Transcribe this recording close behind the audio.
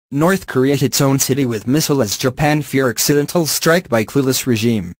North Korea hits own city with missile as Japan fear accidental strike by clueless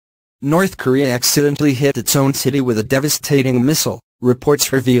regime. North Korea accidentally hit its own city with a devastating missile,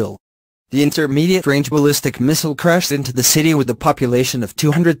 reports reveal. The intermediate-range ballistic missile crashed into the city with a population of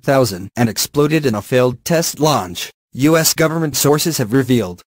 200,000 and exploded in a failed test launch, U.S. government sources have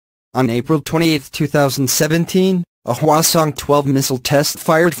revealed. On April 28, 2017, a Hwasong-12 missile test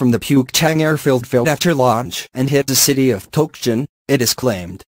fired from the Pukchang Airfield failed after launch and hit the city of Tokchon, it is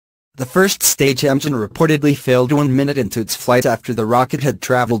claimed. The first stage engine reportedly failed 1 minute into its flight after the rocket had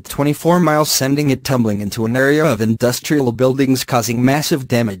traveled 24 miles, sending it tumbling into an area of industrial buildings, causing massive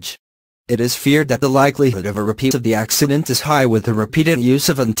damage. It is feared that the likelihood of a repeat of the accident is high with the repeated use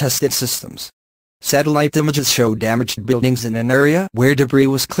of untested systems. Satellite images show damaged buildings in an area where debris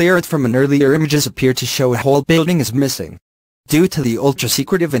was cleared from an earlier images appear to show a whole building is missing. Due to the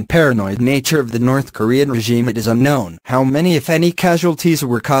ultra-secretive and paranoid nature of the North Korean regime, it is unknown how many, if any, casualties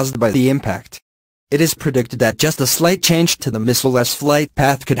were caused by the impact. It is predicted that just a slight change to the missile's flight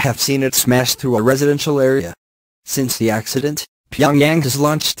path could have seen it smash through a residential area. Since the accident, Pyongyang has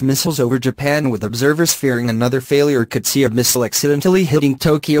launched missiles over Japan, with observers fearing another failure could see a missile accidentally hitting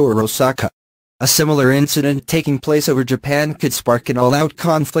Tokyo or Osaka. A similar incident taking place over Japan could spark an all-out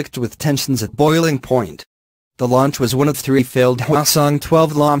conflict with tensions at boiling point. The launch was one of 3 failed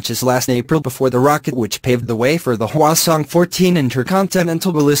Hwasong-12 launches last April before the rocket, which paved the way for the Hwasong-14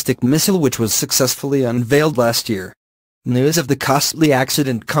 intercontinental ballistic missile, which was successfully unveiled last year. News of the costly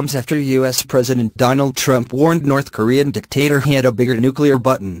accident comes after U.S. President Donald Trump warned North Korean dictator he had a bigger nuclear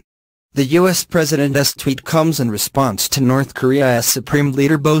button. The U.S. President's tweet comes in response to North Korea's supreme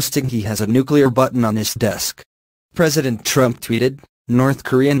leader boasting he has a nuclear button on his desk. President Trump tweeted, "North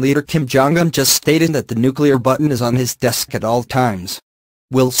Korean leader Kim Jong-un just stated that the nuclear button is on his desk at all times.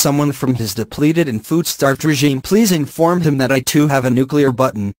 Will someone from his depleted and food-starved regime please inform him that I too have a nuclear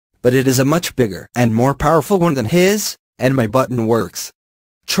button, but it is a much bigger and more powerful one than his, and my button works."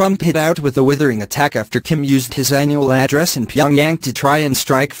 Trump hit out with a withering attack after Kim used his annual address in Pyongyang to try and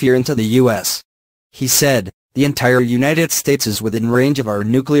strike fear into the U.S. He said, "The entire United States is within range of our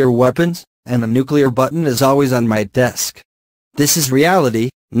nuclear weapons, and a nuclear button is always on my desk. This is reality,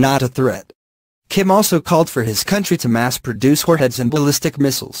 not a threat." Kim also called for his country to mass-produce warheads and ballistic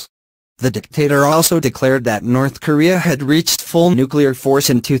missiles. The dictator also declared that North Korea had reached full nuclear force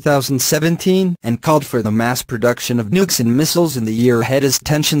in 2017 and called for the mass production of nukes and missiles in the year ahead as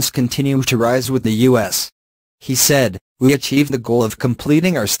tensions continue to rise with the U.S. He said, "We achieved the goal of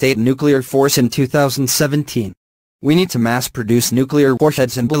completing our state nuclear force in 2017. We need to mass-produce nuclear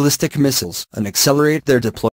warheads and ballistic missiles and accelerate their deployment."